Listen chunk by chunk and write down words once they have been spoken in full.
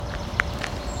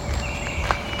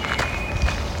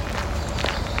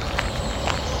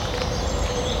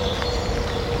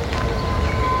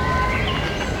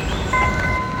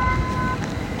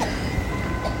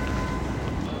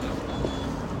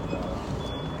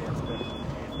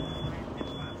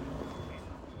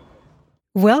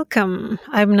Welcome.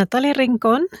 I'm Natalia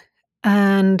Rincon,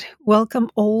 and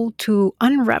welcome all to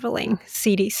Unraveling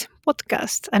Cities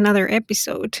podcast, another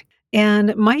episode.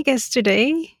 And my guest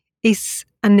today is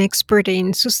an expert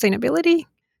in sustainability,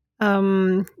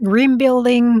 green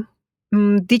building,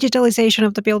 digitalization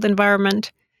of the built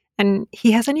environment, and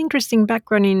he has an interesting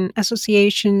background in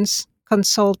associations,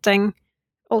 consulting,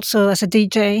 also as a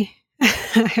DJ.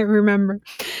 I remember.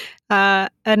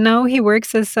 And now he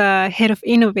works as a head of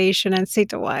innovation at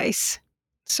Citywise.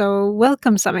 So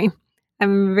welcome, Sami.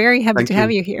 I'm very happy to Thank have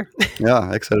you. you here.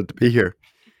 Yeah, excited to be here.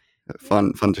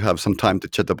 Fun to have some time to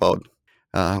chat about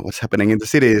what's happening in the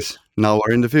cities now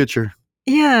or in the future.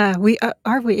 Yeah, we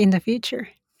are we in the future?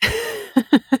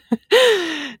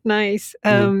 Nice.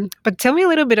 Yeah. But tell me a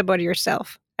little bit about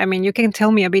yourself. I mean, you can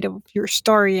tell me a bit of your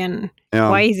story and Yeah.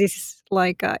 why is this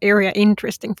like area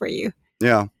interesting for you?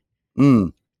 Yeah.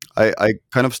 I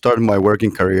kind of started my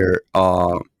working career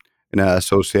in an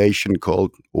association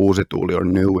called Uusi Tuuli or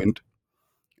New Wind,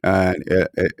 and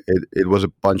it was a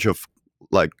bunch of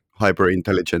like hyper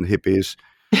intelligent hippies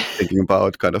thinking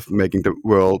about kind of making the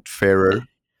world fairer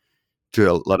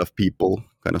to a lot of people,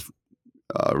 kind of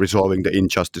resolving the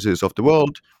injustices of the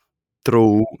world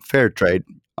through fair trade.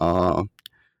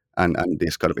 And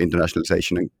this kind of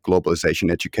internationalization and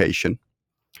globalization education.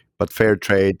 But fair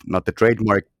trade, not the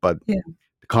trademark, but Yeah.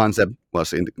 the concept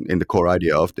was in the core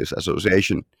idea of this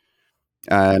association.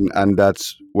 And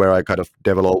that's where I kind of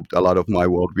developed a lot of my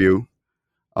worldview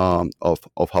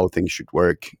of how things should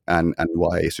work and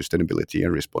why sustainability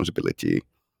and responsibility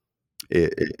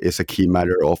is a key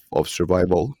matter of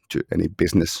survival to any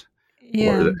business or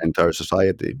Yeah. the entire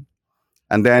society.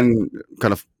 And then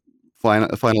kind of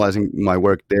finalizing my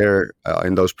work there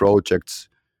in those projects,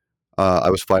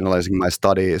 I was finalizing my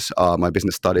studies, my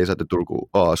business studies at the Turku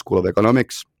School of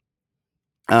Economics,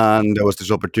 and there was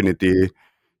this opportunity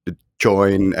to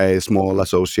join a small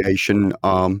association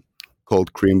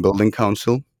called Green Building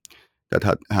Council that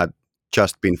had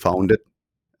just been founded,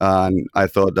 and I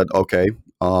thought that okay,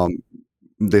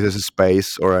 this is a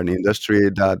space or an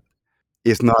industry that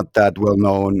is not that well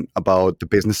known about the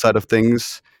business side of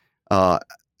things, uh,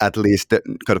 at least the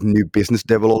kind of new business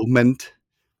development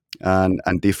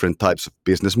and different types of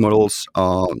business models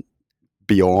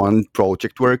beyond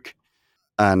project work.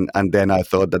 And then I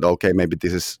thought that okay, maybe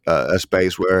this is a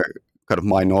space where kind of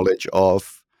my knowledge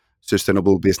of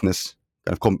sustainable business,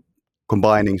 kind of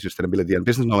combining sustainability and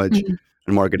business knowledge Mhm.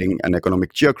 and marketing and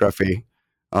economic geography,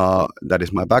 that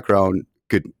is my background,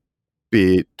 could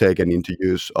be taken into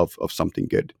use of something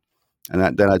good.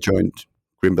 And then I joined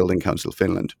Green Building Council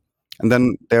Finland, and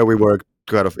then there we worked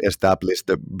to kind of establish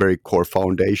the very core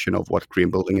foundation of what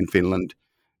green building in Finland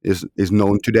is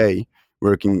known today,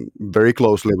 working very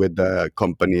closely with the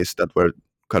companies that were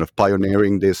kind of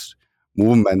pioneering this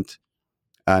movement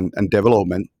and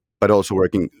development, but also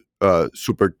working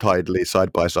super tightly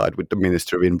side by side with the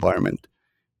Ministry of Environment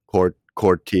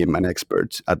core team and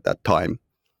experts at that time.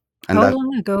 And How that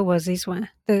long ago was this one?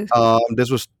 this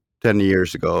was 10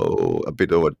 years ago, a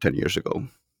bit over 10 years ago.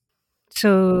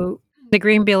 So the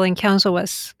Green Building Council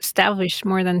was established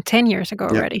more than 10 years ago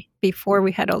Yeah, already, before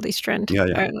we had all this trend. yeah,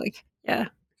 yeah. Yeah.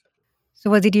 So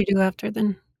what did you do after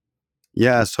then?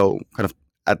 Yeah, so kind of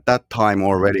at that time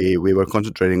already, we were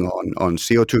concentrating on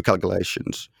CO2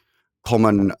 calculations,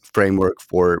 common framework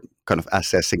for kind of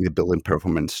assessing the building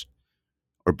performance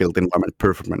or built environment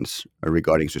performance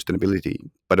regarding sustainability,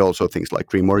 but also things like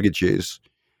green mortgages.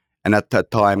 And at that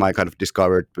time, I kind of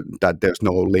discovered that there's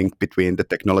no link between the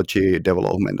technology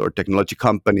development or technology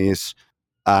companies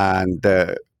and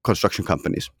the construction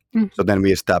companies. Mhm. So then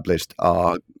we established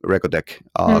Recotech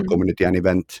Mm. community and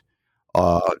event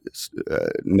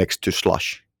next to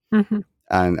Slush, Mhm.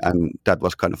 and that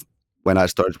was kind of when I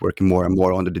started working more and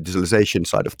more on the digitalization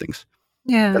side of things.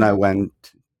 Then Yeah.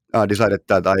 I decided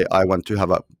that I want to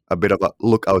have a bit of a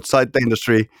look outside the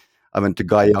industry. I went to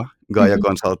Gaia Mhm.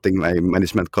 Consulting, a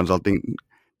management consulting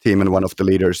team and one of the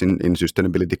leaders in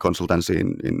sustainability consultancy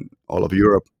in all of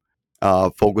Europe,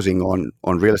 focusing on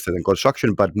real estate and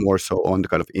construction, but more so on the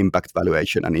kind of impact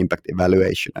valuation and impact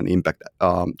evaluation and impact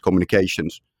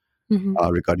communications Mhm.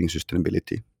 regarding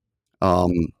sustainability,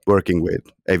 working with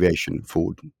aviation,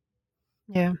 food,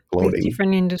 Yeah. With clothing,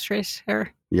 different industries or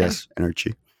yeah. yes,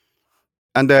 energy.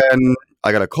 And then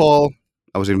I got a call.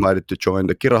 I was invited to join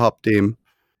the Kira Hub team.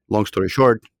 Long story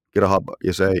short, Kira Hub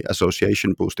is a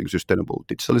association boosting sustainable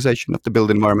digitalization of the built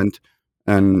environment.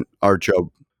 And our job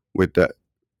with the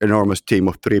enormous team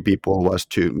of 3 people was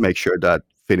to make sure that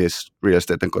Finnish real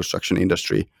estate and construction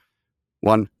industry,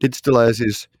 one,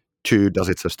 digitalizes, two, does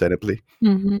it sustainably.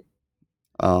 Mhm.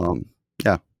 Um,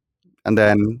 yeah. And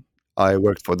then I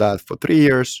worked for that for 3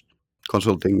 years,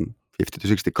 consulting 50 to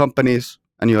 60 companies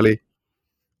annually,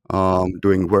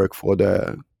 doing work for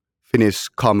the Finnish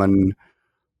common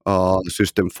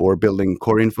system for building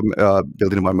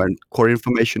built environment core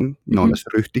information, known Mhm. as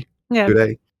Ryhti Yeah.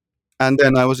 today. And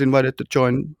then I was invited to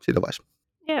join Sitowise.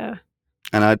 Yeah.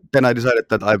 And then I decided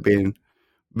that I've been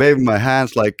waving my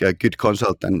hands like a good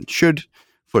consultant should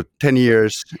for 10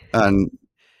 years and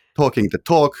talking the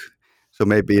talk. So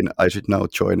maybe I should now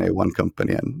join a one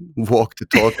company and walk the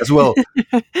talk as well.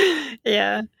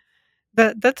 Yeah.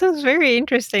 That sounds very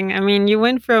interesting. I mean, you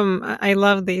went from I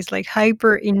love these like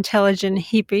hyper intelligent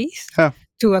hippies Yeah,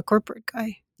 to a corporate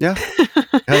guy. yeah,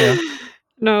 yeah, yeah.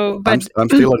 No, I'm but I'm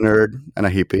still a nerd and a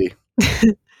hippie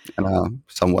and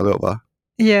somewhat of a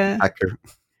yeah. hacker.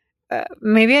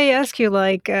 Maybe I ask you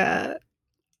like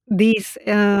these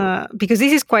because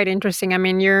this is quite interesting. I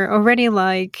mean, you're already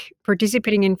like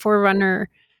participating in forerunner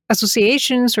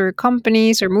associations or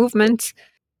companies or movements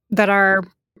that are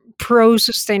pro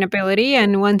sustainability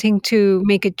and wanting to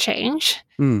make a change.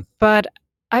 Mm. But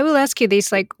I will ask you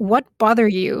this, like, what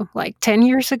bothered you like 10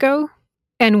 years ago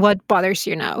and what bothers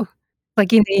you now?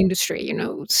 Like in the industry,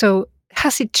 So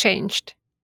has it changed?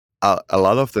 A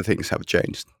lot of the things have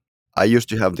changed. I used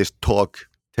to have this talk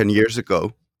 10 years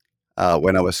ago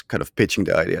when I was kind of pitching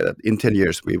the idea that in 10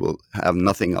 years we will have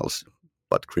nothing else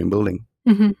but green building.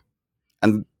 Mhm.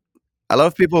 And a lot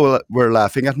of people were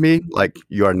laughing at me like,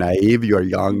 you are naive, you're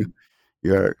young,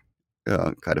 you're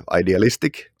kind of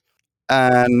idealistic.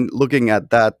 And looking at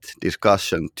that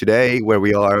discussion today, where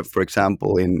we are, for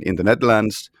example, in the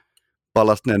Netherlands,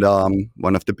 Pallasnedam,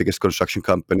 one of the biggest construction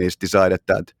companies, decided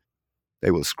that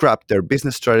they will scrap their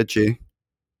business strategy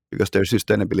because their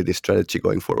sustainability strategy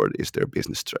going forward is their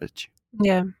business strategy.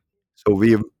 Yeah. So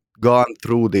we've gone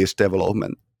through this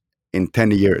development in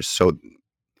 10 years. So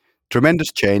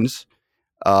tremendous change.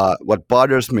 What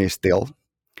bothers me still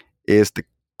is the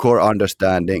core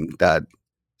understanding that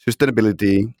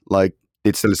sustainability, like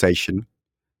digitalization,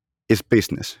 is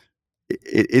business.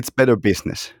 It's better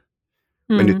business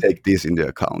when you Mm. take this into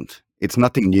account. It's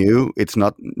nothing new. It's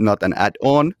not an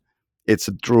add-on. It's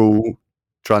a true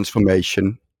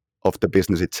transformation of the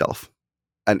business itself.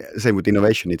 And same with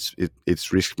innovation.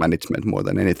 It's risk management more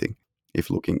than anything. If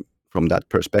looking from that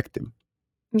perspective.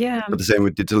 Yeah. But the same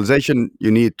with digitalization, you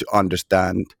need to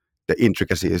understand the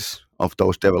intricacies of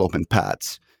those development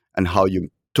paths and how you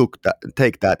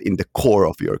take that in the core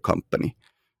of your company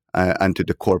and to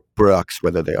the core products,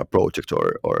 whether they are projects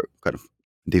or kind of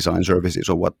design services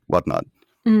or whatnot.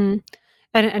 Mm.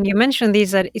 And you mentioned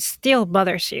these that it still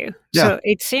bothers you. Yeah, So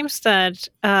it seems that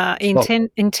in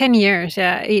well, 10 years,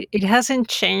 yeah, it hasn't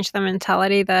changed the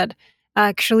mentality that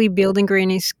actually building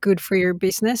green is good for your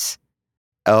business.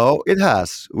 oh, it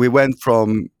has. We went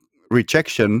from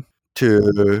rejection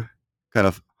to kind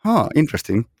of,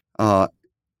 interesting, uh,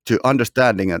 to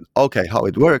understanding and okay, how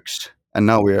it works, and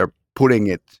now we are putting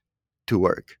it to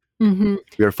work. Hmm.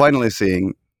 We are finally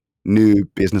seeing new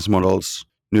business models,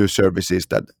 new services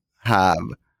that have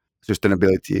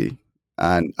sustainability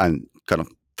and kind of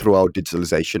throughout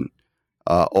digitalization,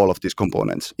 all of these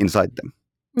components inside them.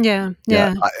 Yeah,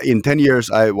 Yeah, yeah. in 10 years,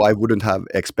 I wouldn't have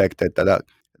expected that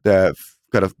the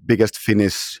kind of biggest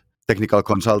Finnish technical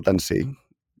consultancy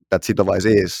that Sitowise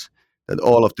is, that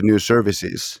all of the new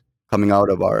services coming out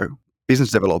of our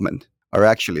business development are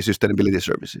actually sustainability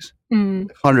services. Mm,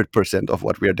 100% of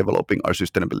what we are developing are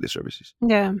sustainability services.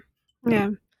 yeah, Yeah. yeah.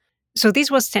 So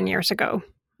this was 10 years ago.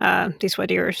 This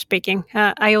what you're speaking.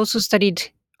 I also studied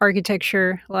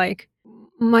architecture like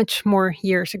much more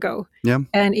years ago. Yeah.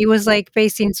 And it was like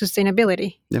based in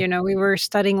sustainability. Yeah. We were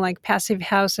studying like passive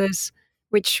houses,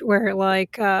 which were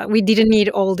like, we didn't need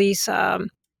all these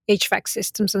HVAC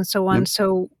systems and so Yeah. on.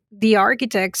 So the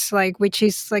architects, like, which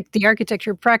is like the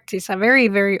architecture practice, a very,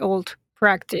 very old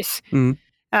practice, Mhm.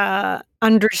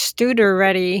 understood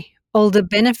already all the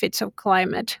benefits of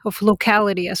climate, of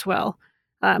locality as well.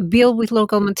 Build with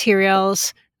local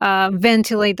materials,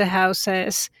 ventilate the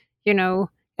houses,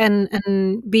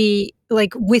 and be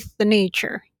like with the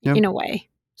nature Yeah. in a way.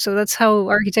 So that's how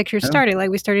architecture Yeah. started. Like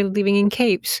we started living in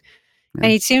caves, Yeah.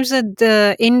 and it seems that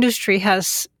the industry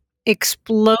has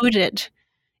exploded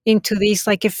into this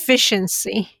like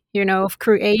efficiency, of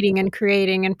creating and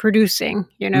producing,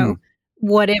 Mhm.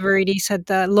 whatever it is at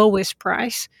the lowest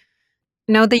price.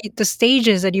 Now the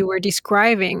stages that you were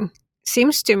describing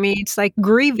seems to me it's like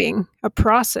grieving a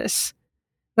process.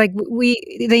 Like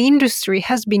the industry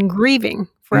has been grieving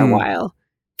for a Mhm. while.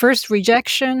 First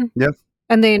rejection, Yeah.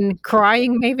 and then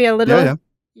crying maybe a Yeah. little,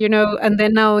 Yeah. and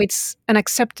then now it's an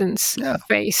acceptance Yeah.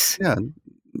 phase. Yeah.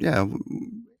 Yeah.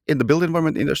 In the built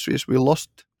environment industries, we lost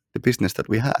the business that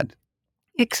we had.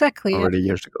 Exactly. already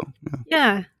years ago. Yeah,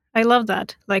 Yeah, I love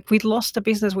that. Like we lost the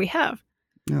business we have.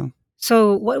 yeah,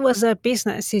 So what was that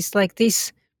business? Is like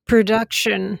this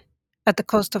production at the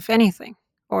cost of anything,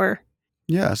 or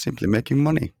yeah. Simply making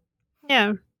money.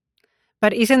 yeah.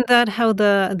 But isn't that how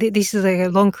this is a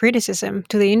long criticism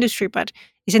to the industry? But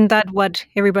isn't that what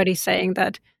everybody's saying,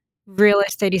 that real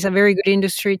estate is a very good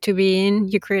industry to be in?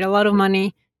 You create a lot of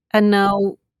money, and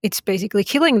now it's basically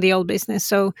killing the old business.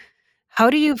 So how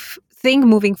do you think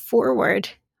moving forward,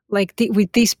 like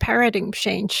with this paradigm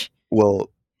change? Well,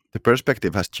 the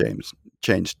perspective has changed.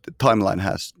 Changed. The timeline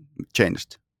has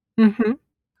changed. Hmm.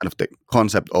 Kind of the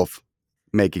concept of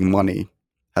making money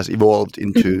has evolved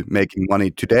into making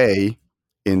money today,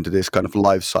 into this kind of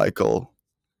life cycle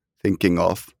thinking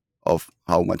of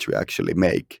how much we actually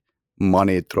make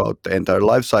money throughout the entire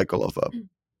life cycle of a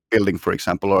building, for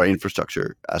example, or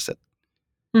infrastructure asset.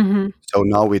 Hmm. So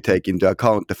now we take into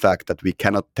account the fact that we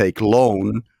cannot take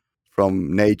loan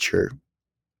from nature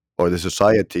or the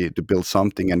society to build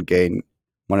something and gain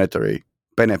monetary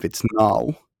benefits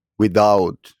now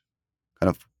without kind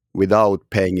of without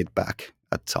paying it back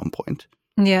at some point.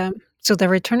 Yeah. So the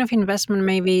return of investment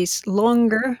maybe is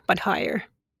longer but higher.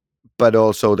 But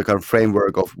also the kind of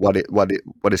framework of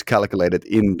what is calculated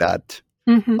in that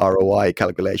Hmm. ROI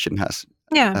calculation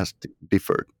Yeah. has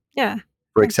differed. Yeah.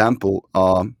 For example,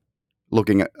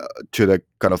 looking to the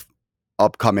kind of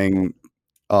upcoming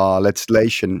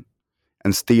legislation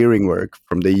and steering work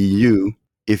from the EU,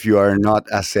 if you are not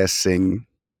assessing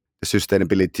the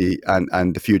sustainability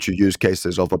and the future use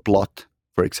cases of a plot,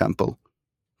 for example,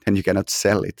 then you cannot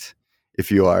sell it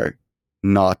if you are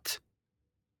not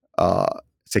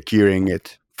securing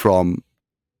it from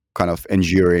kind of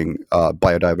ensuring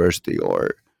biodiversity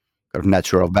or kind of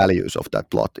natural values of that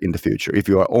plot in the future. If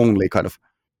you are only kind of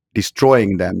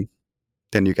destroying them,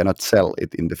 then you cannot sell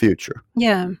it in the future.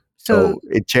 Yeah. So So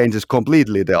it changes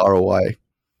completely the ROI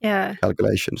yeah.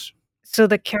 calculations. So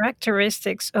the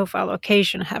characteristics of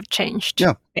allocation have changed,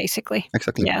 Yeah, basically.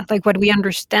 exactly. Yeah, like what we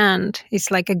understand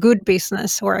is like a good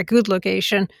business or a good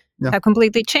location Yeah, have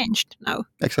completely changed now.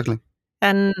 exactly.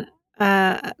 And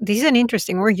this is an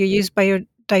interesting word you use,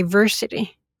 biodiversity.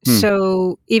 Hmm.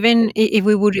 So even if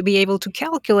we would be able to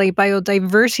calculate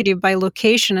biodiversity by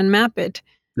location and map it,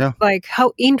 Yeah, like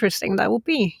how interesting that would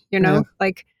be, yeah,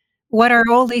 like what are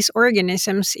all these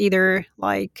organisms, either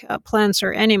like plants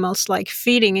or animals, like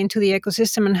feeding into the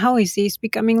ecosystem, and how is this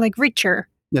becoming like richer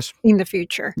yes, in the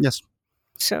future? yes.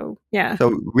 So yeah. So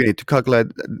we need to calculate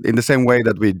in the same way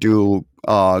that we do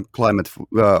climate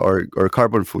or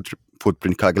carbon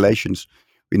footprint calculations.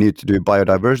 We need to do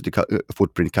biodiversity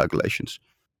footprint calculations,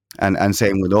 and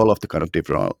same with all of the kind of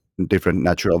different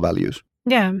natural values.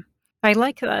 Yeah, I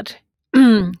like that.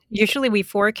 Usually we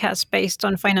forecast based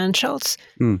on financials,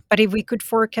 Hmm. but if we could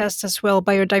forecast as well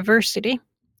biodiversity,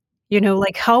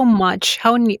 like how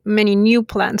many new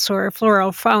plants or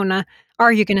floral fauna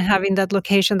are you going to have in that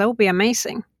location? That would be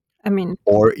amazing. I mean,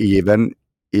 Or even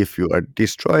if you are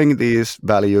destroying these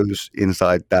values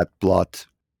inside that plot,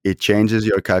 it changes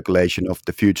your calculation of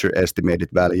the future estimated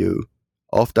value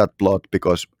of that plot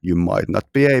because you might not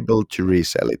be able to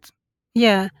resell it.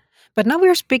 yeah. But now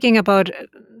we're speaking about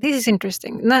this is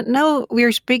interesting. Now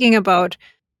we're speaking about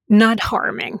not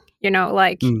harming,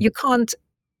 like Hmm. you can't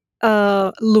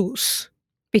lose,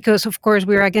 because of course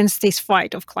we're against this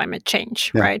fight of climate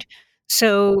change, Yeah. right?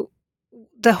 So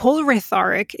the whole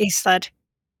rhetoric is that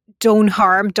don't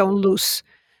harm, don't lose.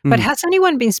 But Hmm. has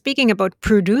anyone been speaking about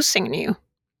producing new?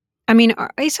 I mean,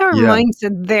 is our Yeah.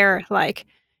 mindset there like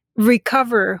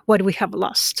recover what we have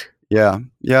lost? Yeah.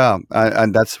 Yeah.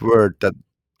 And that's a word that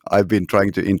I've been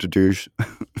trying to introduce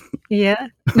Yeah.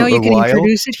 No, you a can while.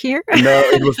 introduce it here. No,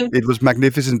 it was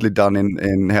magnificently done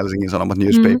in Helsingin Sanomat Mm,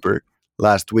 newspaper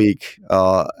last week,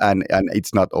 and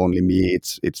it's not only me.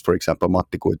 It's for example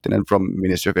Matti Kuittinen from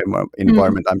Ministry of mm,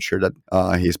 Environment. I'm sure that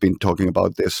he's been talking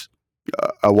about this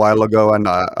a while ago, and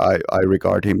I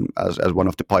regard him as one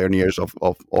of the pioneers of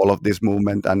all of this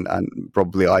movement, and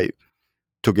probably I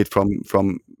took it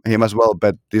from him as well.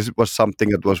 But this was something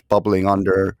that was bubbling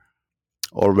under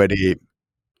already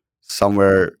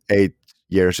somewhere 8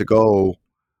 years ago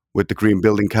with the Green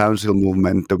Building Council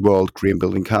movement, the World Green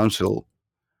Building Council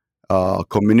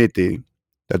community,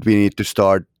 that we need to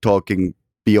start talking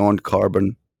beyond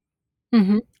carbon,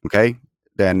 mhm, okay?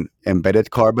 Then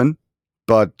embedded carbon,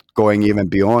 but going even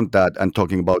beyond that and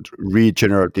talking about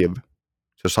regenerative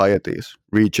societies,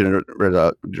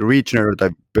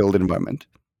 regenerative built environment.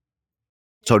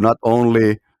 So not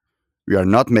only we are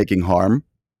not making harm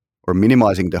or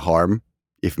minimizing the harm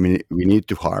if we need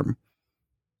to harm,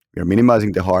 we are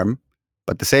minimizing the harm,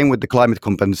 but the same with the climate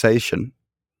compensation.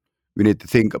 we need to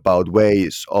think about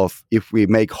ways of if we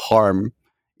make harm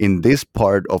in this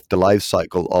part of the life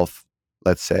cycle of,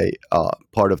 let's say,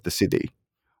 part of the city,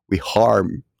 we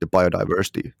harm the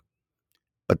biodiversity.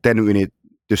 But then we need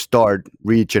to start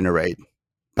regenerate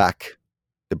back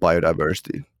the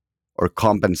biodiversity or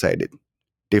compensate it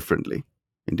differently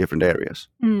in different areas.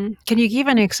 Can you give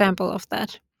an example of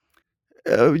that?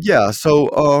 Yeah, so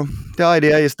the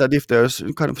idea is that if there's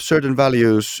kind of certain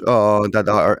values that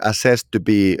are assessed to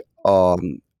be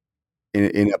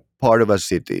in a part of a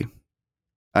city,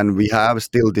 and we have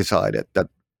still decided that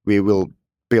we will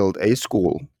build a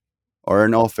school or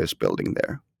an office building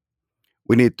there,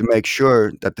 we need to make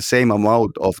sure that the same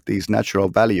amount of these natural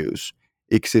values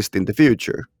exist in the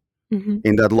future Hmm.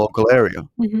 in that local area,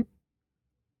 Hmm.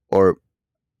 or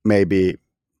maybe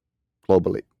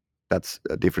globally. That's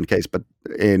a different case, but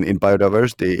in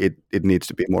biodiversity, it needs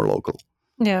to be more local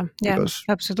Yeah, yeah, because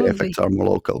the effects absolutely. are more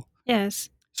local. Yes.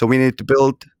 So we need to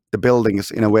build the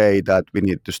buildings in a way that we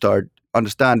need to start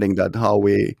understanding that how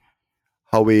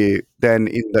we then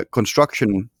in the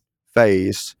construction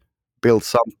phase build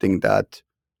something that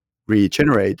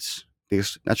regenerates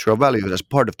these natural values as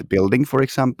part of the building, for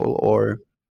example, or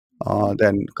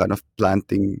then kind of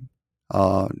planting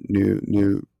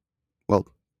new well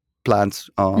plants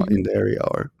Hmm. in the area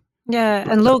or Yeah, like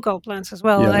and that. local plants as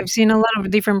well. Yeah, I've seen a lot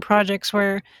of different projects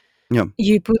where yeah,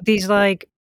 you put these like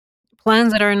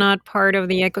plants that are not part of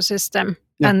the ecosystem,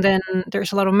 yeah, and then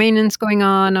there's a lot of maintenance going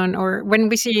on or when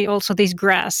we see also this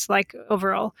grass, like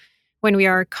overall, when we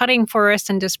are cutting forest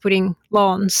and just putting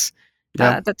lawns,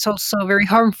 yeah. that's also very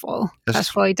harmful Yes,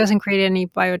 as well. It doesn't create any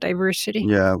biodiversity.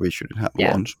 yeah. We shouldn't have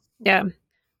Yeah, lawns. yeah.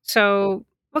 So,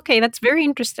 okay, that's very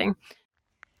interesting.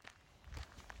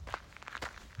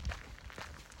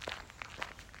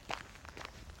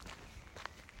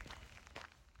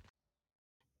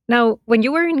 Now, when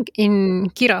you were in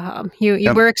Kiraha, you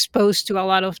Yeah. were exposed to a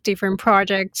lot of different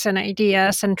projects and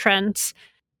ideas and trends.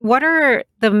 What are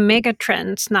the mega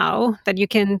trends now that you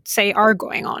can say are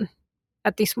going on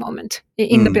at this moment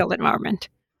in the Mm. built environment?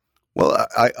 Well,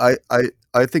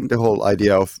 I think the whole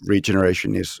idea of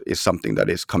regeneration is something that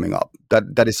is coming up.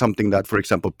 That is something that, for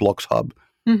example, Blocks Hub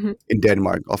Mhm. in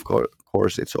Denmark, of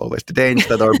course, it's always the Danes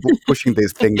that are pushing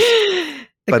these things,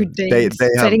 The but good they Danes have,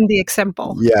 setting the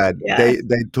example. yeah, Yeah.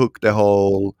 they took the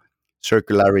whole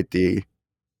circularity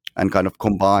and kind of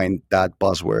combined that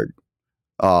buzzword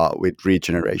with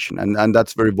regeneration, and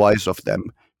that's very wise of them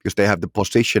because they have the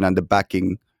position and the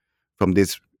backing from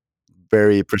these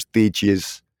very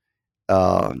prestigious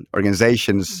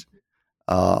organizations,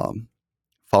 um,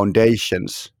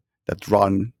 foundations that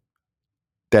run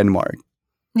Denmark.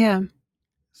 Yeah.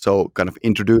 So, kind of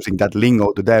introducing that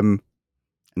lingo to them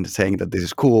and saying that this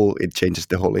is cool, it changes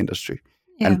the whole industry.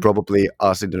 Yeah. And probably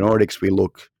us in the Nordics, we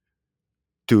look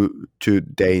to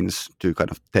Danes to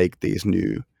kind of take these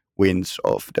new winds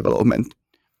of development.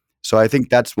 So I think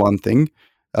that's one thing.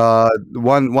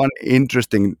 One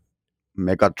interesting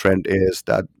mega trend is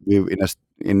that we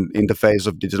in the phase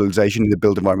of digitalization in the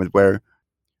built environment where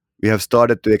we have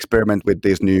started to experiment with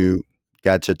these new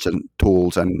gadgets and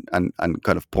tools and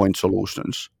kind of point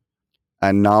solutions.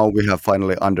 And now we have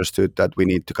finally understood that we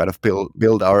need to kind of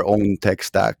build our own tech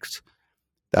stacks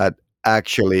that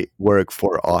actually work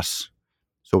for us.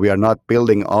 So we are not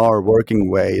building our working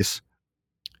ways,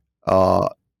 uh,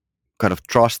 kind of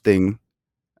trusting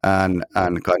and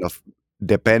kind of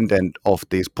dependent of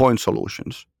these point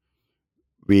solutions.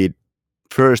 We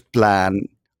first plan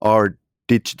our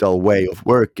digital way of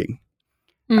working,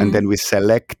 and Mm. then we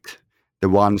select the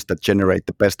ones that generate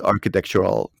the best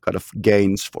architectural kind of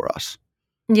gains for us.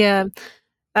 Yeah.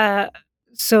 Uh,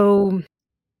 so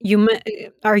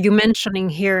are you mentioning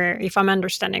here, if I'm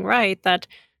understanding right, that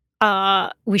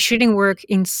we shouldn't work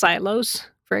in silos?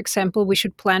 For example, we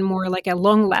should plan more like a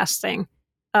long-lasting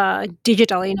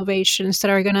digital innovations that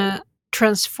are gonna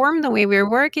transform the way we're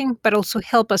working, but also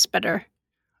help us better.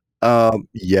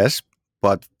 Yes,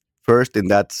 but first, in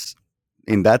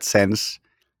that sense,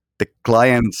 the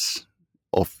clients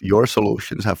of your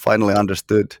solutions have finally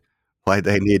understood why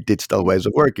they need digital ways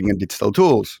of working and digital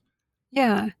tools.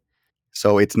 Yeah.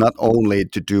 So it's not only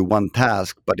to do one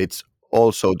task, but it's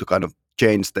also to kind of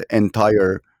change the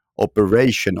entire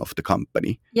operation of the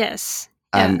company. Yes.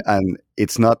 Yeah. And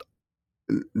it's not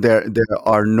there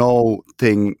are no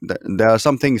thing there are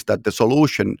some things that the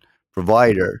solution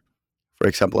provider, for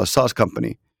example, a SaaS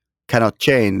company, cannot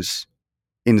change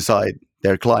inside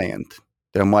their client.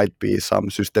 There might be some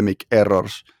systemic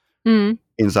errors Mm.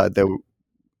 inside the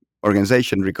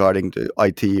organization regarding the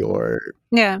IT or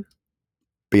Yeah.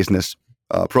 business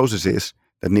processes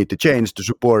that need to change to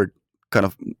support kind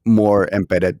of more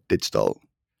embedded digital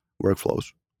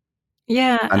workflows and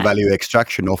Yeah, value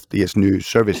extraction of these new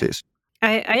services.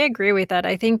 I agree with that.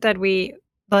 I think that we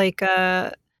like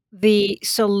the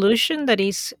solution that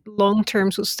is long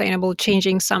term sustainable,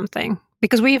 changing something,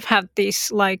 because we've had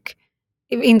this like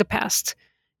in the past.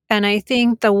 And I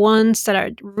think the ones that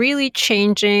are really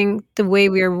changing the way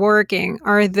we are working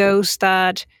are those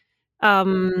that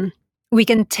um, we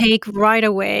can take right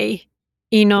away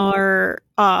in our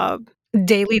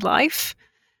daily life.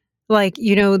 Like,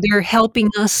 they're helping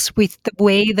us with the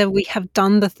way that we have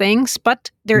done the things,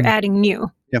 but they're Mm. adding new.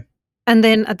 Yeah, And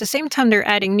then at the same time they're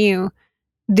adding new,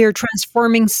 they're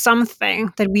transforming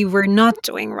something that we were not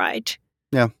doing right.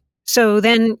 yeah, So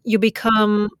then you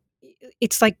become,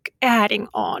 it's like adding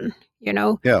on,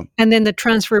 yeah, and then the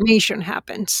transformation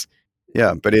happens.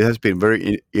 yeah. But it has been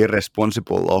very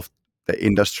irresponsible of the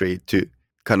industry to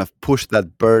kind of push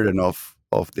that burden of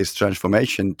this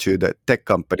transformation to the tech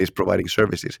companies providing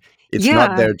services. It's not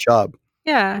Yeah, their job;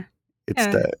 yeah, it's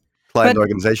yeah. the client But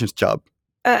organization's job.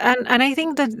 and I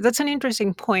think that that's an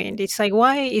interesting point. It's like,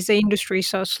 why is the industry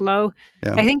so slow?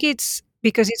 Yeah, I think it's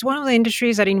because it's one of the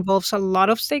industries that involves a lot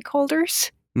of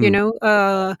stakeholders, you mm, know,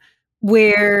 uh,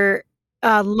 where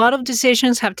a lot of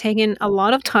decisions have taken a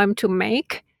lot of time to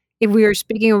make. If we are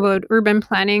speaking about urban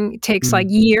planning, it takes like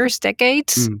mm, years,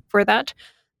 decades mm, for that.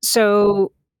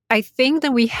 So I think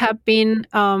that we have been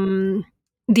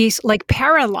these like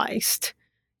paralyzed,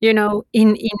 in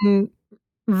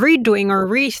redoing or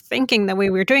rethinking the way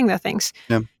we're doing the things.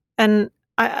 yeah, And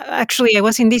actually, I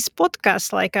was in this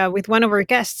podcast like with one of our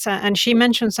guests, and she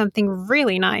mentioned something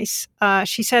really nice.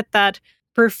 She said that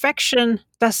perfection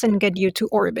doesn't get you to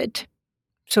orbit.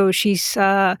 So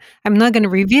I'm not going to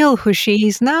reveal who she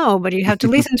is now, but you have to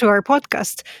listen to our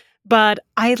podcast. But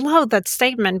I love that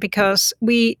statement because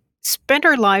we spend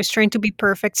our lives trying to be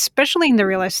perfect, especially in the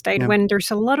real estate yeah, when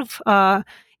there's a lot of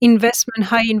investment,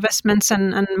 high investments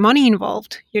and money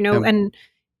involved, yeah, and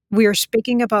we are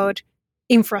speaking about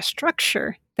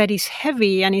infrastructure that is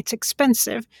heavy and it's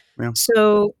expensive. yeah,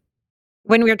 So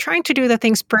when we're trying to do the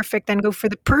things perfect and go for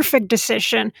the perfect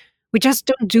decision, we just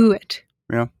don't do it.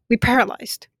 yeah, We're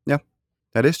paralyzed. yeah.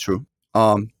 That is true.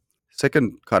 Um,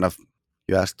 Second, kind of,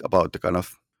 you asked about the kind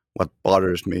of what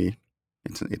bothers me.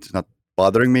 It's not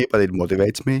bothering me, but it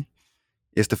motivates me.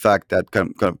 Is the fact that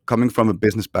kind of coming from a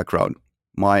business background,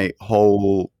 my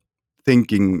whole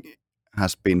thinking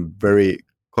has been very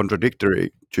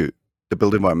contradictory to the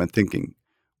built environment thinking,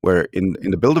 where in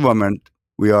the built environment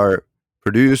we are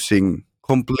producing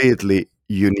completely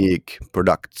unique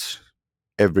products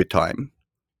every time.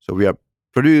 So we are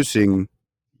producing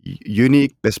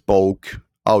unique, bespoke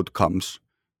outcomes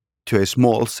to a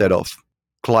small set of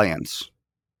clients.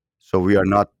 So we are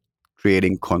not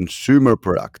creating consumer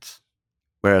products.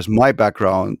 Whereas my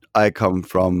background, I come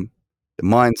from the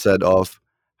mindset of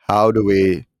how do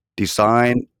we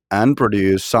design and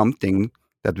produce something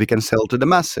that we can sell to the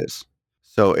masses.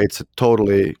 So it's a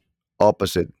totally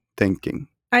opposite thinking.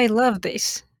 I love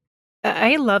this.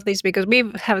 I love this because we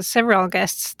have several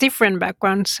guests, different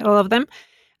backgrounds, all of them,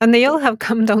 and they all have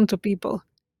come down to people.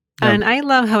 Yeah, And I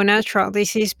love how natural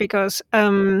this is because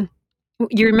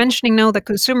you're mentioning now the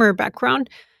consumer background,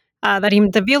 that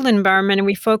in the built environment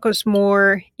we focus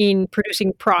more in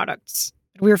producing products.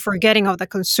 We're forgetting of the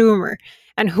consumer.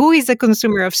 And who is the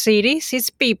consumer of cities? It's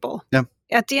people. yeah,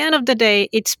 At the end of the day,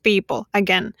 it's people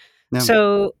again. yeah,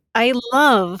 So I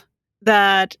love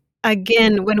that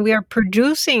again when we are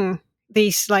producing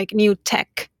these like new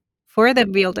tech for the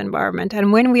built environment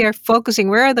and when we are focusing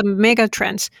where are the mega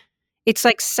trends, it's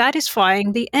like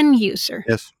satisfying the end user.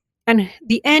 yes, And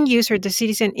the end user, the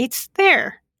citizen, it's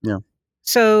there. yeah.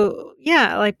 So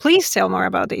yeah, like please tell more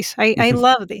about this. I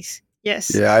love this.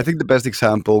 Yes. Yeah, I think the best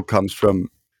example comes from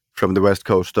the west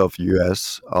coast of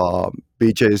US.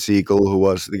 BJ Siegel, who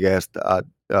was the guest at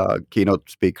keynote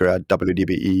speaker at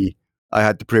WDBE. I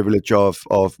had the privilege of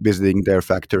visiting their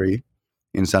factory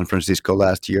in San Francisco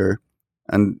last year,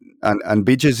 and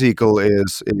BJ Siegel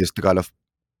is the kind of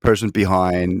person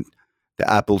behind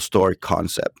the Apple Store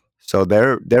concept. So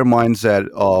their mindset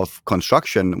of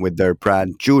construction with their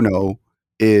brand Juno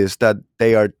is that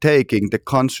they are taking the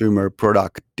consumer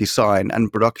product design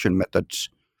and production methods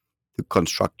to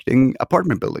constructing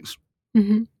apartment buildings.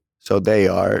 Hmm. So they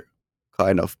are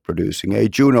kind of producing a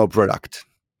Juno product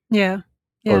Yeah.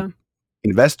 for Yeah.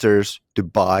 investors to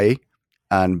buy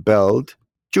and build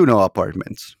Juno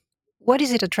apartments. What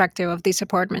is it attractive of these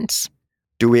apartments?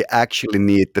 Do we actually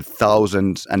need the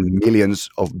thousands and millions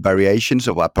of variations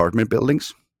of apartment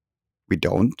buildings? We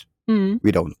don't. Mm.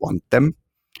 We don't want them.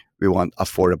 We want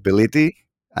affordability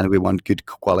and we want good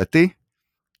quality.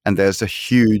 And there's a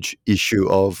huge issue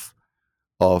of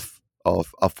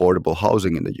of affordable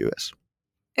housing in the US.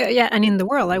 Yeah, and in the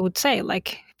world, I would say,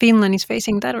 like Finland is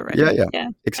facing that Yeah, already. yeah, Yeah, yeah.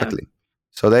 exactly.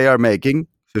 So they are making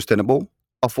sustainable,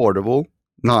 affordable,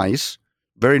 nice,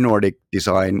 very Nordic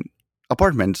design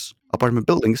apartment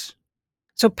buildings.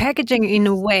 So packaging in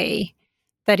a way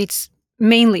that it's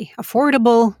mainly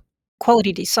affordable,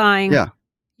 quality design, Yeah.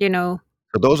 you know.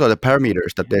 So those are the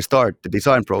parameters that they start the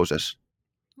design process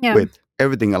Yeah. with.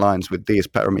 Everything aligns with these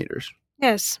parameters.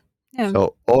 Yes. Yeah.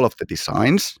 So all of the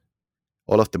designs,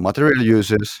 all of the material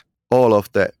uses, all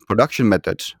of the production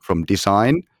methods from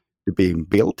design to being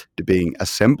built, to being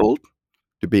assembled,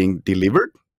 to being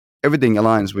delivered, everything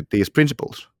aligns with these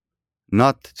principles.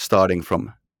 Not starting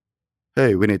from,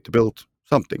 hey, we need to build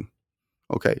something.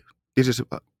 Okay, this is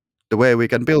the way we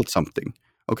can build something.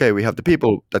 Okay, we have the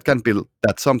people that can build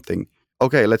that something.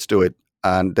 Okay, let's do it.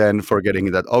 And then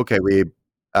forgetting that, okay, we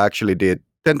actually did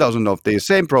 10,000 of these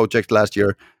same projects last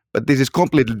year, but this is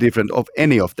completely different of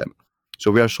any of them.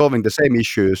 So we are solving the same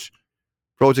issues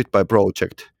project by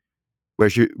project, where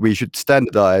we should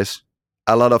standardize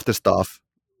a lot of the stuff,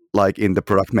 like in the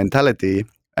product mentality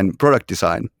and product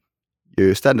design.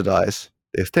 You standardize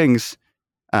these things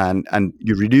and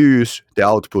you reduce the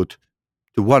output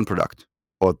to one product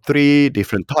or 3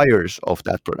 different tires of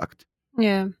that product,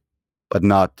 Yeah. but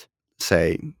not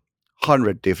say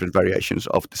 100 different variations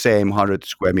of the same 100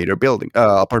 square meter building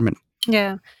apartment.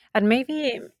 Yeah. And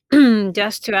maybe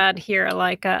just to add here,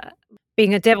 like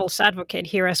being a devil's advocate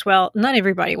here as well, not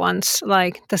everybody wants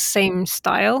like the same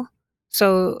style.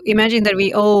 So imagine that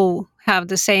we all have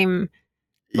the same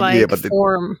Yeah, like but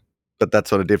form. but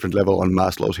that's on a different level on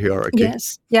Maslow's hierarchy.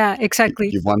 Yes. Yeah, exactly.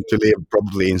 You want to live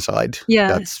probably inside. Yeah.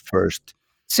 That's first.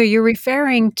 So you're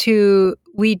referring to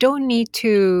we don't need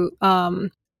to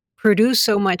produce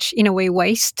so much in a way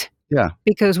waste Yeah.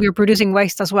 because we're producing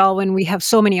waste as well when we have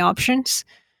so many options.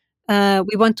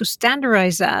 We want to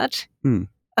standardize that. Hmm.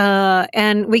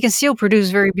 And we can still produce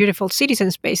very beautiful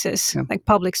citizen spaces, Yeah. like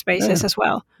public spaces Yeah. as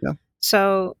well. Yeah.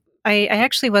 So I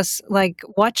actually was like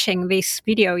watching this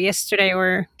video yesterday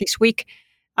or this week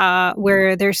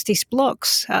where there's these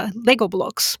blocks, Lego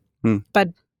blocks, Hmm. but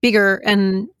bigger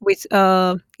and with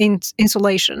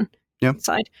insulation Yeah.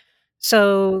 inside.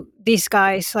 So these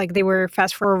guys, like they were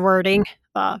fast forwarding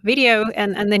video,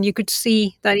 and then you could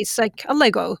see that it's like a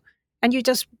Lego, and you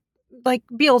just like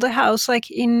build a house like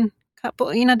in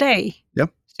a day. Yeah.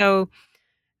 So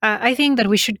I think that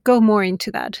we should go more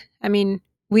into that. I mean,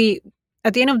 we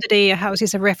at the end of the day, a house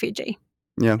is a refugee,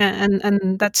 Yeah.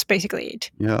 and that's basically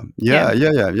it. Yeah. Yeah.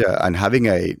 Yeah. Yeah. Yeah. Yeah. And having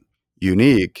a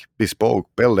unique, bespoke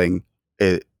building,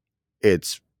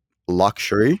 it's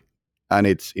luxury and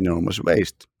it's enormous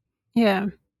waste. Yeah.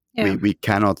 Yeah. We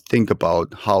cannot think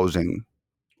about housing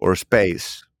or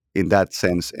space in that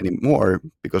sense anymore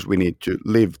because we need to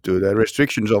live to the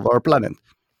restrictions of our planet.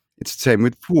 It's the same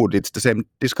with food. It's the same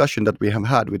discussion that we have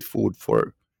had with food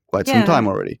for quite some Yeah. time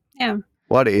already. Yeah.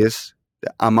 What is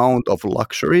the amount of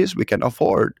luxuries we can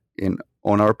afford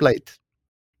on our plate?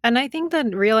 And I think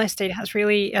that real estate has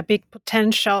really a big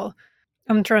potential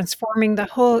on transforming the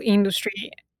whole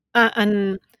industry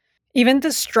and even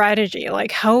the strategy,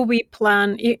 like how we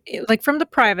plan, like from the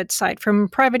private side, from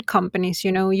private companies.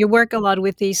 You know, you work a lot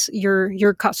with these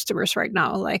your customers right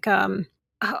now. Like,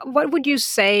 what would you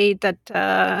say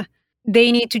that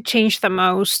they need to change the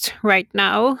most right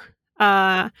now?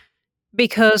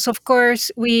 Because of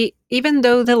course, we even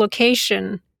though the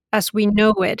location as we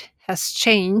know it has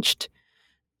changed,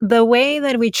 the way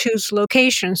that we choose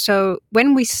location. So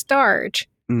when we start,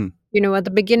 Mm. at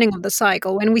the beginning of the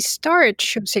cycle, when we start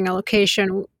choosing a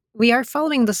location, we are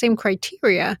following the same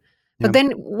criteria. Yeah. But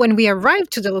then when we arrive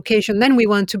to the location, then we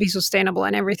want to be sustainable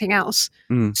and everything else.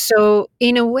 Mm. So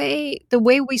in a way, the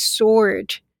way we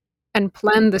sort and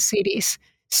plan the cities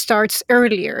starts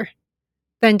earlier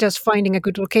than just finding a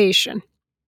good location.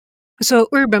 So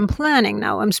urban planning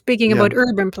now, I'm speaking Yeah. about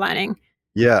urban planning.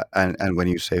 Yeah. And when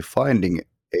you say finding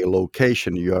a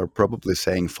location, you are probably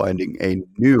saying finding a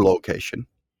new location.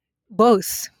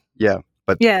 Both. Yeah.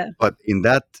 Yeah. But in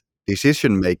that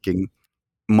decision making,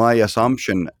 my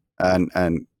assumption and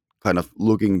kind of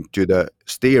looking to the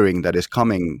steering that is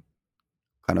coming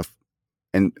kind of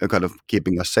and kind of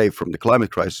keeping us safe from the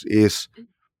climate crisis is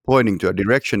pointing to a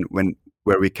direction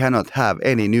where we cannot have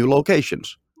any new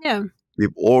locations. Yeah.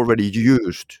 We've already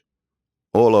used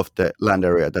all of the land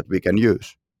area that we can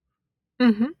use.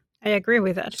 Hmm. I agree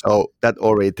with that. So that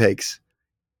already takes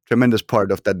tremendous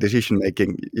part of that decision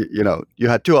making. You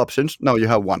had 2 options, now you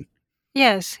have one.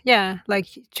 Yes, yeah. Like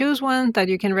choose one that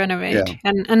you can Yeah. renovate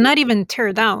and not even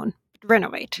tear down, but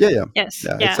renovate. Yeah, yeah. Yes.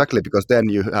 Yeah, Yeah. exactly, because then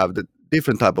you have the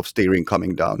different type of steering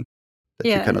coming down that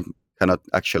you Yeah. cannot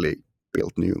actually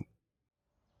built new.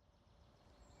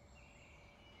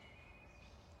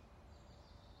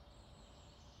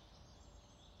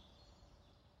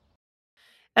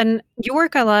 And you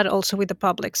work a lot also with the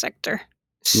public sector.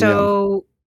 Yeah, So,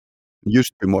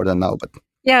 used to be more than now, but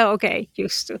yeah, okay,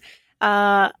 used to.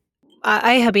 Uh,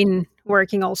 I have been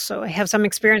working also. I have some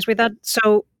experience with that.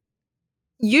 So,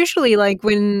 usually, like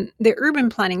when the urban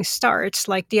planning starts,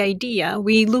 like the idea,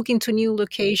 we look into new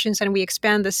locations and we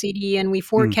expand the city and we mm,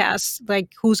 forecast like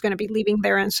who's going to be living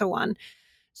there and so on.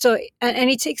 So, and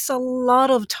it takes a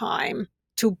lot of time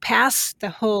to pass the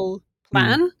whole mm,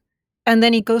 plan. And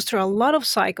then it goes through a lot of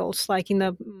cycles, like in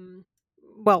the,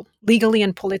 well, legally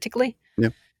and politically. yeah,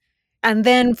 And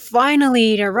then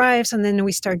finally it arrives, and then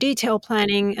we start detail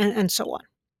planning and so on.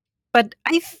 But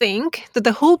I think that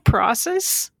the whole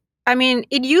process, I mean,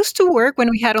 it used to work when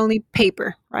we had only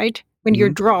paper, right? When you're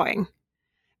mhm, drawing.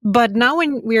 But now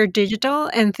when we're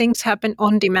digital and things happen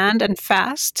on demand and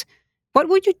fast, what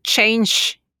would you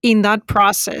change in that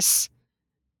process?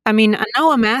 I mean, and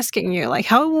now I'm asking you, like,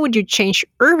 how would you change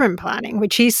urban planning,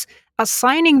 which is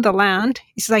assigning the land?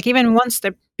 It's like even one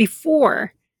step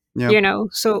before, yeah. you know?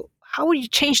 So, how would you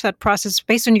change that process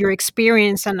based on your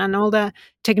experience and all the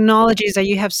technologies that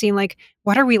you have seen? Like,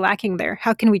 what are we lacking there?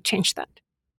 How can we change that?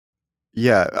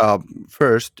 Yeah.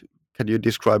 First, can you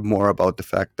describe more about the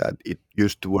fact that it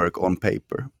used to work on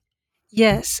paper?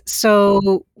 Yes.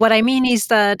 So, what I mean is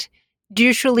that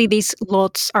usually these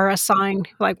lots are assigned,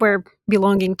 like, we're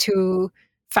belonging to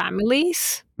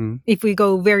families. Mm, If we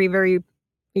go very, very,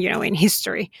 in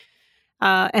history.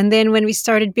 And then when we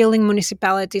started building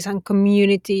municipalities and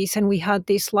communities, and we had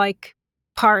these like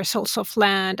parcels of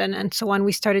land and so on,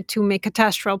 we started to make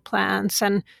cadastral plans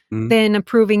and mm, then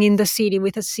approving in the city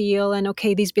with a seal. And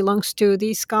okay, this belongs to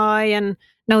this guy, and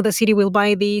now the city will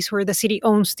buy these, or the city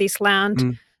owns this land.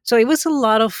 mm, So it was a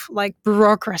lot of like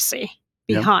bureaucracy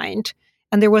yeah. behind,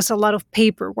 and there was a lot of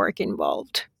paperwork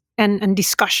involved and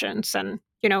discussions and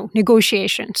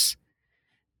negotiations.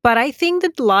 But I think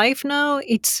that life now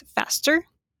it's faster.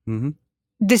 Mhm.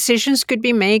 Decisions could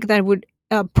be made that would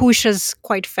push us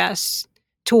quite fast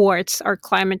towards our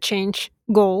climate change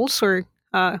goals or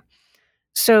and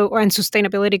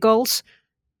sustainability goals.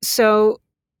 So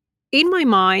in my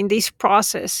mind, this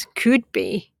process could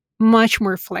be much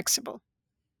more flexible,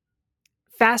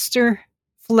 faster,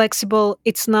 flexible.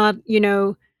 It's not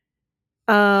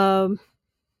um,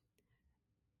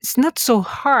 it's not so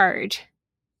hard.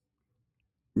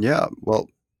 Yeah. Well,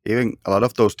 even a lot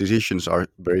of those decisions are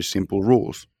very simple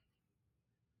rules,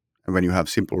 and when you have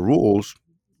simple rules,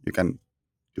 you can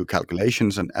do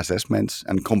calculations and assessments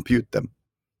and compute them.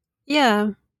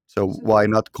 Yeah. So So, why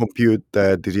not compute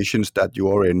the decisions that you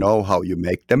already know how you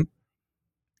make them,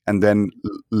 and then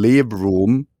leave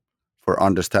room for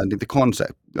understanding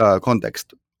the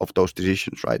context of those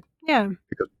decisions, right? yeah.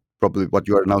 Because probably what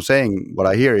you are now saying, what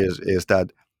I hear is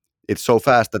that it's so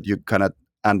fast that you cannot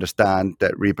understand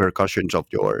the repercussions of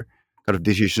your kind of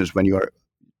decisions when you are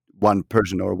one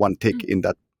person or one tick Mm. in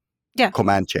that Yeah.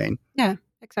 command chain. Yeah.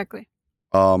 Exactly.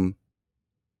 Um,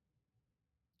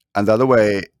 and the other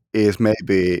way is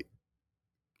maybe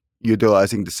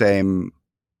utilizing the same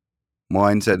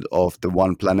mindset of the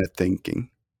one planet thinking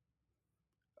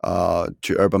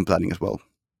to urban planning as well.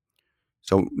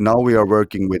 So now we are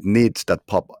working with needs that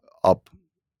pop up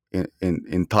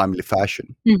in timely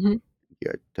fashion. Hmm.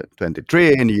 Year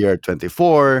 23, in year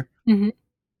 24. Hmm.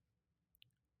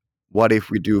 What if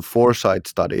we do foresight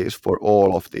studies for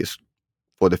all of this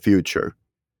for the future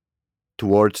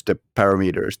towards the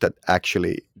parameters that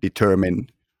actually determine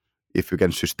if we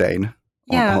can sustain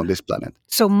Yeah. on this planet?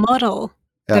 So model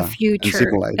the Yeah, and future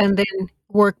simulate. and then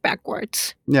work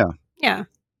backwards. Yeah. Yeah,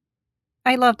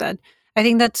 I love that. I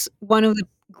think that's one of the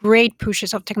great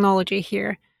pushes of technology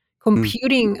here, Mm.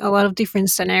 computing a lot of different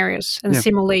scenarios and Yeah.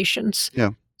 simulations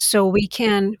Yeah. so we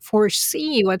can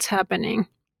foresee what's happening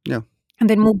Yeah. and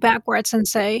then move backwards and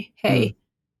say, Mm. hey,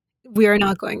 we are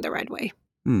not going the right way.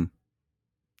 Mm.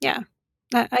 Yeah.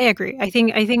 I agree. I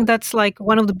think that's like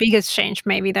one of the biggest change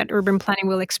maybe that urban planning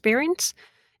will experience.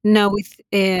 Now with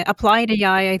applied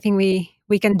AI, I think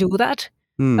we can do that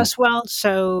Mm. as well.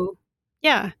 So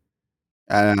yeah,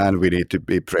 And we need to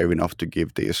be brave enough to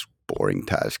give these boring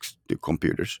tasks to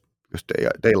computers because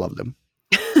they love them.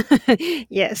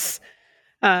 yes.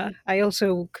 I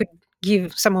also could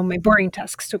give some of my boring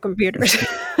tasks to computers.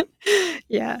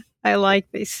 Yeah, I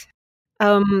like this.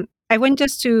 I want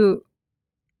just to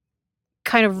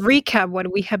kind of recap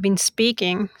what we have been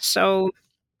speaking. So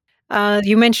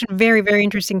you mentioned very, very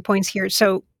interesting points here.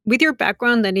 So, with your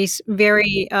background that is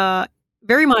very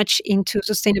much into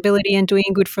sustainability and doing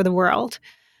good for the world,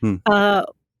 Mm. uh,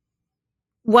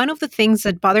 one of the things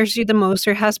that bothers you the most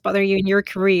or has bothered you in your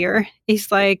career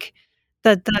is like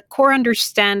that the core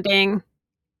understanding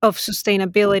of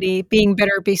sustainability being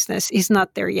better business is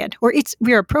not there yet, or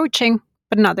we're approaching,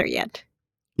 but not there yet.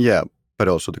 Yeah, but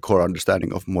also the core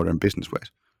understanding of modern business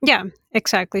ways. Yeah,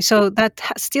 exactly. So that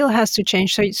still has to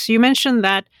change. So you mentioned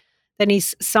that that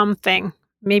is something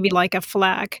maybe like a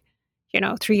flag,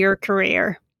 through your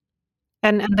career,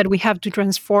 and that we have to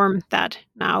transform that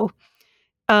now.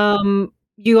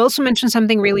 You also mentioned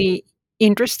something really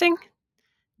interesting,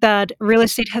 that real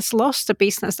estate has lost the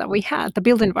business that we had. The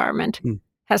built environment Mm.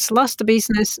 has lost the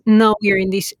business. Now we're in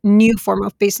this new form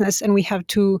of business, and we have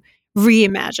to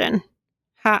reimagine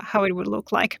how it would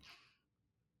look like.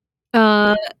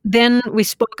 Then we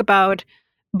spoke about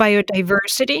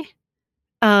biodiversity,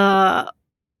 uh,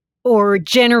 or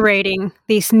generating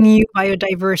this new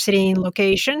biodiversity in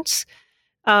locations,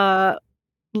 uh,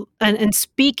 and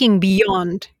speaking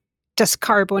beyond just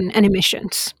carbon and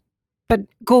emissions, but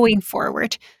going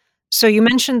forward. So you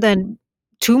mentioned that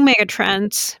two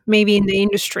megatrends maybe in the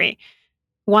industry.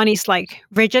 One is like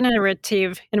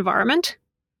regenerative environment,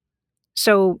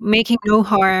 so making no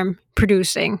harm,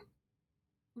 producing,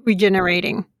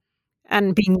 regenerating,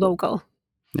 and being local.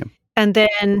 Yeah. And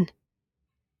then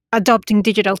adopting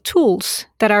digital tools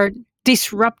that are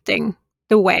disrupting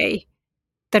the way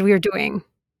that we are doing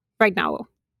right now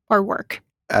our work.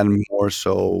 And more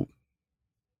so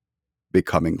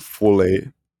becoming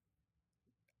fully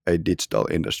a digital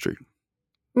industry.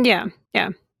 Yeah, yeah.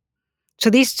 So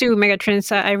these two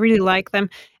megatrends, I really like them.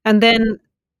 And then,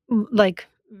 like,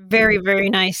 very, very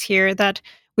nice here that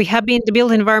the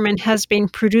built environment has been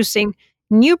producing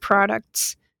new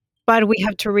products, but we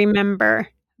have to remember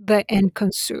the end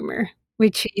consumer,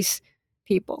 which is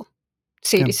people, Yeah.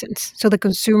 citizens. So the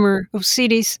consumer of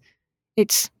cities,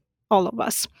 it's all of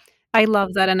us. I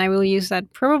love that, and I will use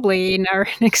that probably in our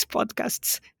next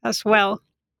podcasts as well.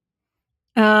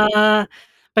 Uh,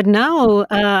 but now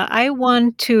I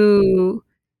want to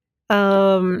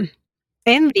um,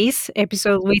 end this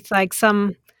episode with like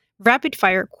some rapid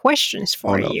fire questions Oh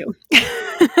for no. you.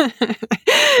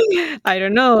 I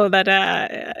don't know that.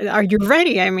 Are you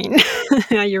ready? I mean,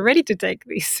 are you ready to take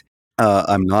this?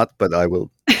 I'm not, but I will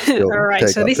All still right. take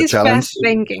So up this the is challenge. fast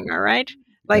thinking. All right.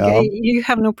 Like Yeah, you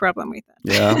have no problem with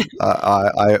yeah.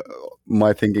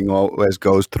 My thinking always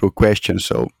goes through questions,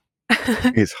 so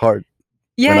that. it's hard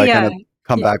Yeah, when I yeah. cannot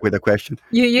come Y- back with a question.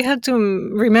 You have to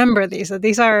remember these. That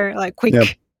these are like Yeah.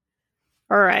 quick.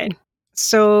 All right.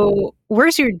 So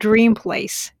where's your dream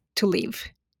place to live?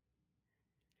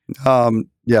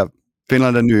 Yeah.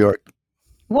 Finland and New York.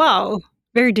 Wow,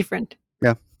 very different.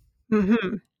 Yeah.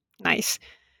 Hmm. Nice.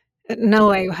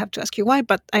 Now I have to ask you why,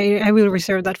 but I will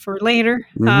reserve that for later.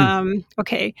 Hmm.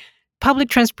 Okay. Public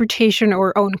transportation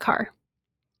or own car?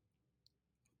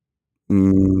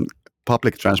 Mm,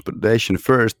 public transportation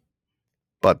first,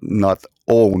 but not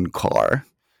own car.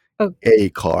 Oh, A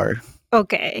car.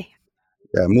 okay.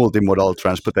 Yeah, multimodal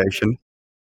transportation.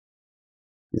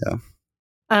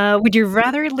 Yeah, Would you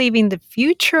rather live in the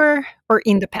future or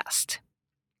in the past?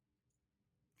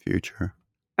 future.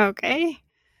 Okay.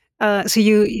 So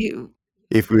you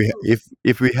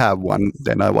If we have one,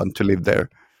 then I want to live there.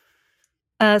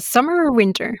 summer or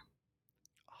winter?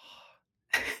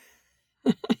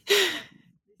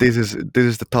 This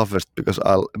is the toughest because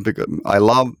I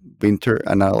love winter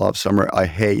and I love summer. I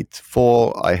hate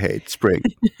fall. I hate spring.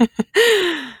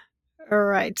 All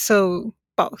right. So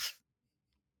both.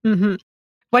 Hmm.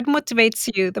 What motivates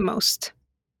you the most?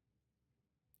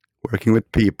 Working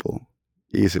with people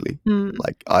easily. Mm.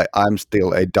 Like I'm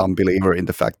still a dumb believer in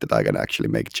the fact that I can actually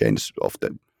make change of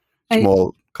the I,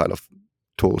 small kind of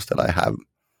tools that I have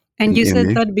and you in said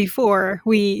me. that before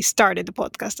we started the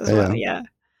podcast as well. Yeah,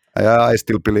 Yeah. I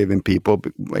still believe in people,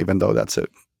 even though that's a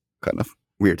kind of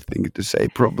weird thing to say,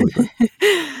 probably.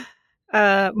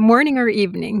 But Morning or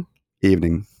evening?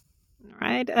 evening. All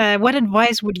right. What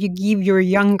advice would you give your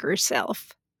younger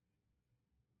self?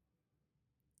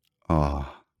 Oh,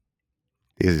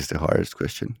 this is the hardest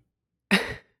question.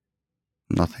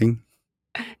 Nothing.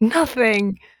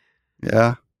 Nothing.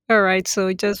 Yeah, All right.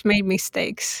 So just made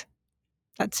mistakes.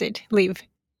 That's it. Leave.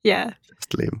 Yeah.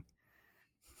 just live.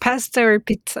 Pasta or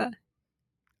pizza?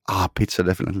 Pizza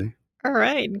definitely. All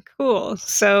right. Cool.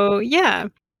 So, yeah,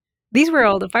 these were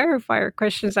all the fire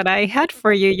questions that I had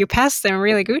for you. You passed them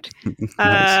really good.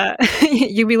 Nice.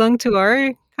 You belong to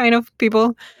our kind of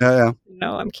people. Yeah, yeah,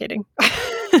 No, I'm kidding.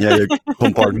 yeah. You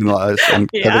compartmentalize and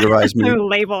Yeah, categorize me. I'm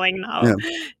labeling now. Yeah,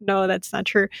 No, that's not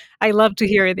true. I love to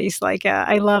hear these. Like,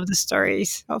 I love the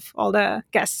stories of all the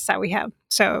guests that we have.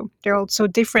 So they're all so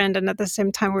different, and at the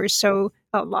same time, we're so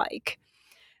alike.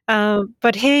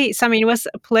 But hey, Sami, it was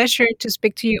a pleasure to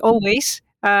speak to you always.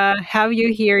 Have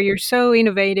you here. You're so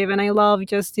innovative, and I love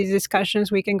just these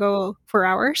discussions. We can go for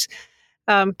hours.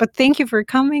 But thank you for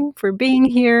coming, for being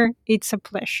here. It's a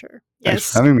pleasure.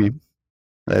 Thanks for Yes. having me.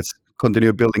 Let's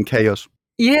continue building chaos.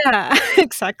 Yeah,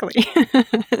 exactly.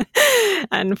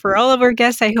 And for all of our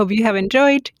guests, I hope you have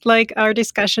enjoyed like our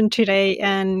discussion today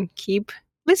and keep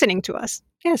listening to us.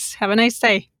 Yes, have a nice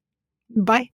day. Bye.